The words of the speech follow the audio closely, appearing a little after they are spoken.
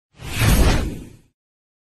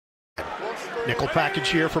Nickel package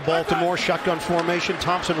here for Baltimore. Shotgun formation.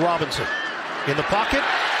 Thompson Robinson in the pocket.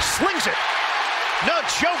 Slings it.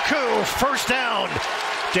 Njoku, first down.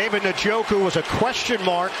 David Njoku was a question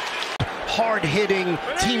mark. Hard-hitting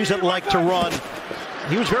teams that like to run.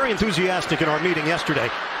 He was very enthusiastic in our meeting yesterday.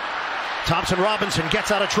 Thompson Robinson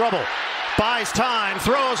gets out of trouble. Buys time,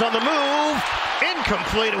 throws on the move.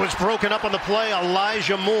 Incomplete. It was broken up on the play.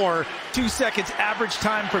 Elijah Moore. 2 seconds average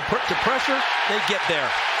time to pressure. They get there.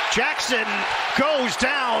 Jackson goes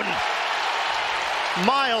down.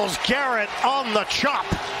 Myles Garrett on the chop.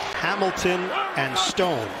 Hamilton and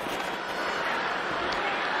Stone.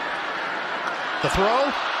 The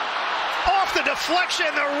throw. Off the deflection.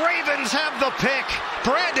 The Ravens have the pick.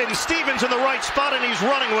 Brandon Stevens in the right spot, and he's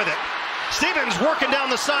running with it. Stevens working down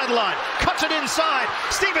the sideline. Cuts it inside.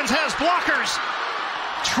 Stevens has blockers.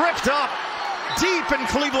 Tripped up deep in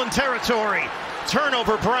Cleveland territory.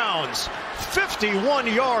 Turnover Browns. 51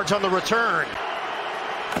 yards on the return.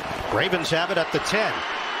 Ravens have it at the 10.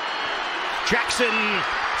 Jackson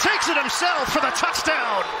takes it himself for the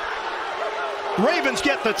touchdown. Ravens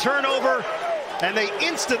get the turnover, and they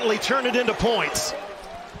instantly turn it into points.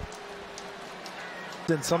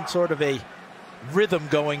 In some sort of a rhythm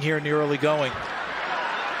going here in the early going.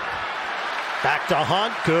 Back to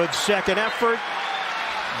Hunt. Good second effort.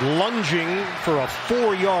 Lunging for a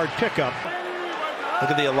 4-yard pickup. Look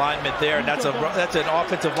at the alignment there, and that's an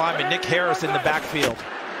offensive lineman, Nick Harris, in the backfield.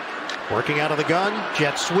 Working out of the gun,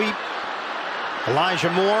 jet sweep. Elijah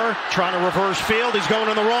Moore trying to reverse field. He's going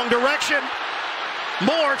in the wrong direction.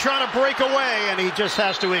 Moore trying to break away, and he just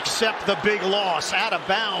has to accept the big loss. Out of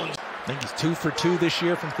bounds. I think he's 2 for 2 this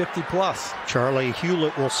year from 50+. Charlie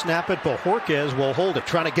Hewlett will snap it, but Jorquez will hold it,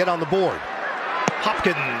 trying to get on the board.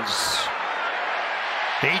 Hopkins.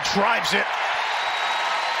 He drives it.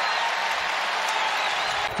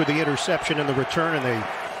 After the interception and the return, and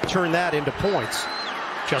they turn that into points.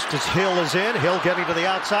 Justice Hill is in. Hill getting to the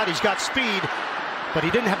outside. He's got speed, but he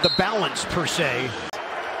didn't have the balance per se.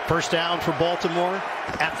 First down for Baltimore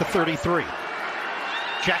at the 33.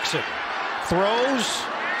 Jackson throws,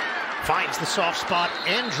 finds the soft spot.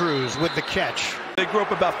 Andrews with the catch. They grew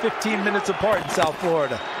up about 15 minutes apart in South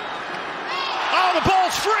Florida. Oh, the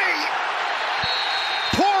ball's free!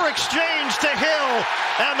 Poor exchange to Hill,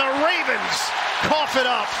 and the Ravens cough it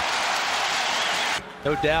up.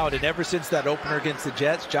 No doubt, and ever since that opener against the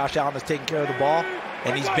Jets, Josh Allen has taken care of the ball,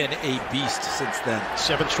 and he's been a beast since then.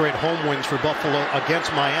 7 straight home wins for Buffalo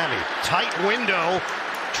against Miami. Tight window,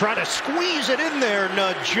 trying to squeeze it in there,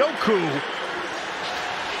 Njoku.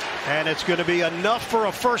 And it's going to be enough for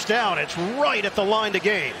a first down. It's right at the line to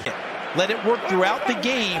gain. Let it work throughout the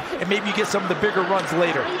game, and maybe you get some of the bigger runs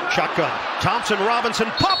later. Shotgun. Thompson Robinson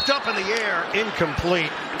popped up in the air. Incomplete.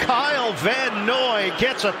 Kyle Van Noy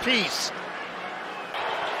gets a piece.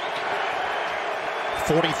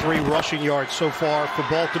 43 rushing yards so far for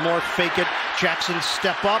Baltimore. Fake it. Jackson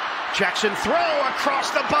step up. Jackson throw across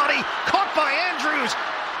the body. Caught by Andrews.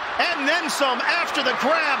 And then some after the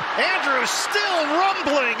grab. Andrews still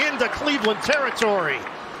rumbling into Cleveland territory.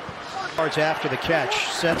 Yards after the catch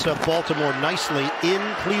sets up Baltimore nicely in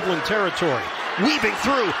Cleveland territory. Weaving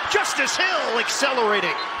through. Justice Hill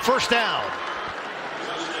accelerating. First down.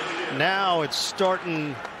 Now it's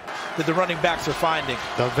starting. That the running backs are finding.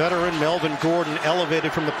 The veteran Melvin Gordon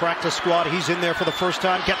elevated from the practice squad. He's in there for the first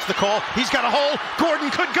time. Gets the call. He's got a hole. Gordon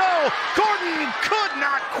could go. Gordon could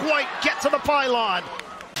not quite get to the pylon.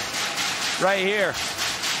 Right here.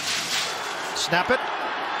 Snap it.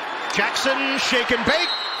 Jackson shake and bake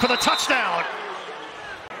for the touchdown.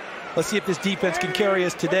 Let's see if this defense can carry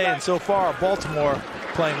us today. And so far, Baltimore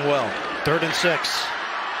playing well. 3rd and 6.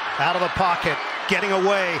 Out of the pocket. Getting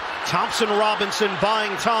away. Thompson Robinson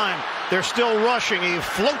buying time. They're still rushing. He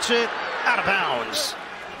floats it out of bounds.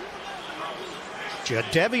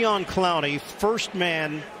 Jadeveon Clowney, first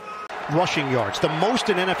man rushing yards. The most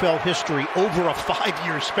in NFL history over a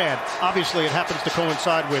 5-year span. Obviously, it happens to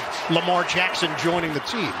coincide with Lamar Jackson joining the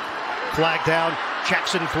team. Flag down.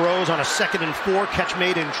 Jackson throws on a 2nd and 4. Catch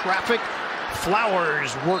made in traffic.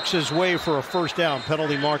 Flowers works his way for a first down.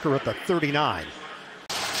 Penalty marker at the 39.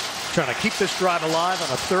 Trying to keep this drive alive on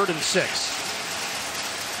a 3rd and 6.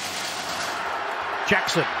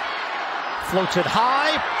 Jackson floats it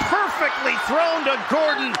high. Perfectly thrown to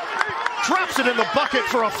Gordon. Drops it in the bucket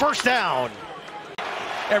for a first down.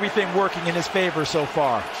 Everything working in his favor so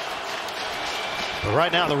far. But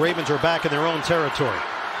right now the Ravens are back in their own territory.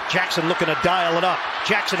 Jackson looking to dial it up.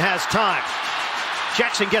 Jackson has time.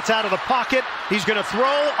 Jackson gets out of the pocket. He's going to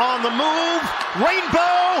throw on the move.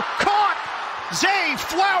 Rainbow caught. Zay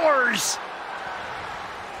Flowers.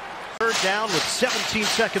 3rd down with 17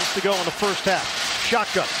 seconds to go in the first half.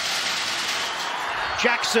 Shotgun.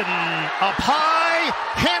 Jackson up high,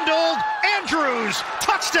 handled, Andrews,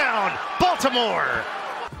 touchdown, Baltimore.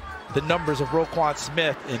 The numbers of Roquan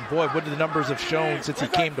Smith, and boy, what the numbers have shown since he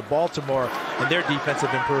came to Baltimore and their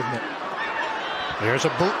defensive improvement. There's a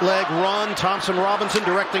bootleg run. Thompson Robinson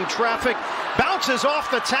directing traffic, bounces off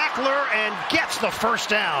the tackler and gets the first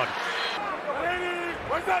down.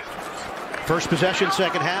 First possession,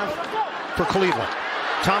 second half for Cleveland.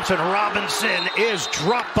 Thompson Robinson is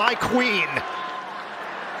dropped by Queen.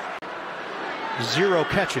 0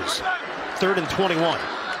 catches. 3rd and 21.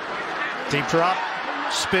 Deep drop,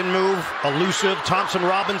 spin move, elusive. Thompson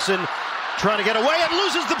Robinson trying to get away and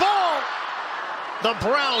loses the ball. The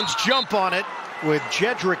Browns jump on it with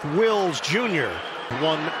Jedrick Wills Jr.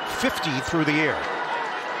 150 through the air.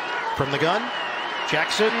 From the gun,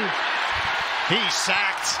 Jackson. He's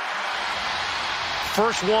sacked.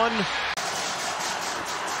 First one.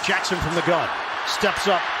 Jackson from the gun. Steps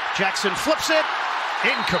up. Jackson flips it.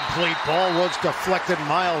 Incomplete. Ball was deflected.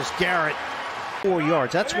 Myles Garrett. 4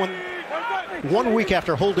 yards. That's 1 week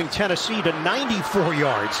after holding Tennessee to 94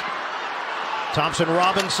 yards. Thompson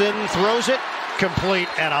Robinson throws it. Complete.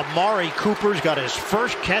 And Amari Cooper's got his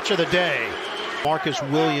first catch of the day. Marcus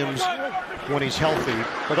Williams, when he's healthy,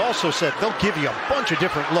 but also said they'll give you a bunch of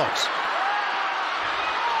different looks.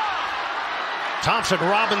 Thompson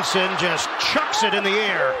Robinson just chucks it in the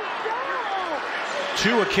air.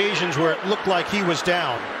 2 occasions where it looked like he was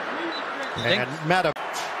down. And Mata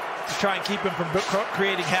to try and keep him from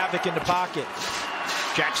creating havoc in the pocket.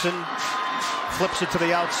 Jackson flips it to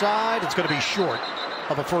the outside. It's going to be short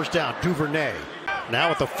of a first down. Duvernay now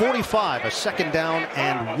at the 45, a 2nd down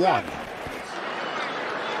and 1.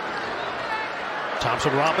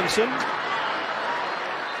 Thompson Robinson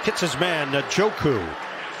hits his man Njoku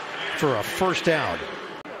for a first down.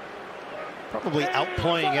 Probably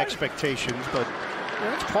outplaying expectations, but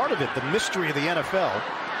that's part of it, the mystery of the NFL.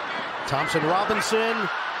 Thompson Robinson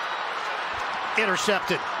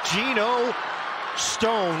intercepted. Geno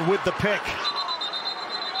Stone with the pick.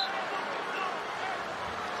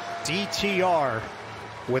 DTR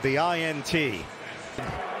with the INT.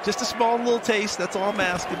 Just a small little taste, that's all I'm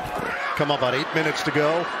asking. Come up about 8 minutes to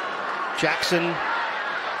go. Jackson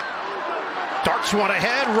darts one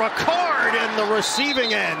ahead. Ricard in the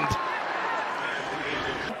receiving end.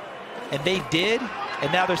 And they did,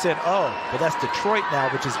 and now they're saying, oh, well, that's Detroit now,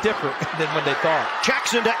 which is different than when they thought.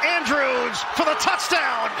 Jackson to Andrews for the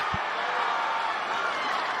touchdown.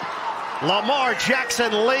 Lamar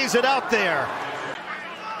Jackson lays it out there.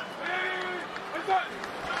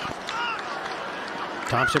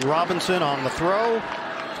 Thompson Robinson on the throw.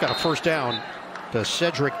 He's got a first down to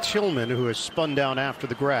Cedric Tillman, who has spun down after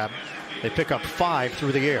the grab. They pick up 5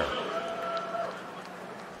 through the air.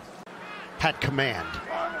 Pat command.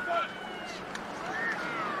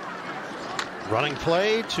 Running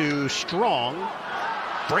play to Strong.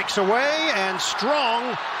 Breaks away, and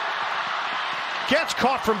Strong gets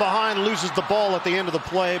caught from behind, loses the ball at the end of the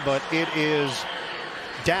play, but it is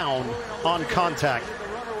down on contact.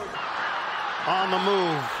 On the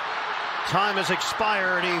move. Time has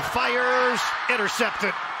expired. He fires.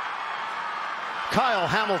 Intercepted. Kyle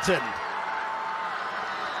Hamilton.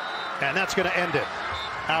 And that's going to end it.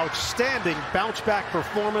 Outstanding bounce-back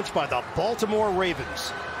performance by the Baltimore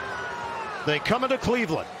Ravens. They come into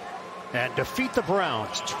Cleveland and defeat the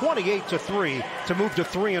Browns 28-3 to move to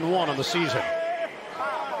 3-1 on the season.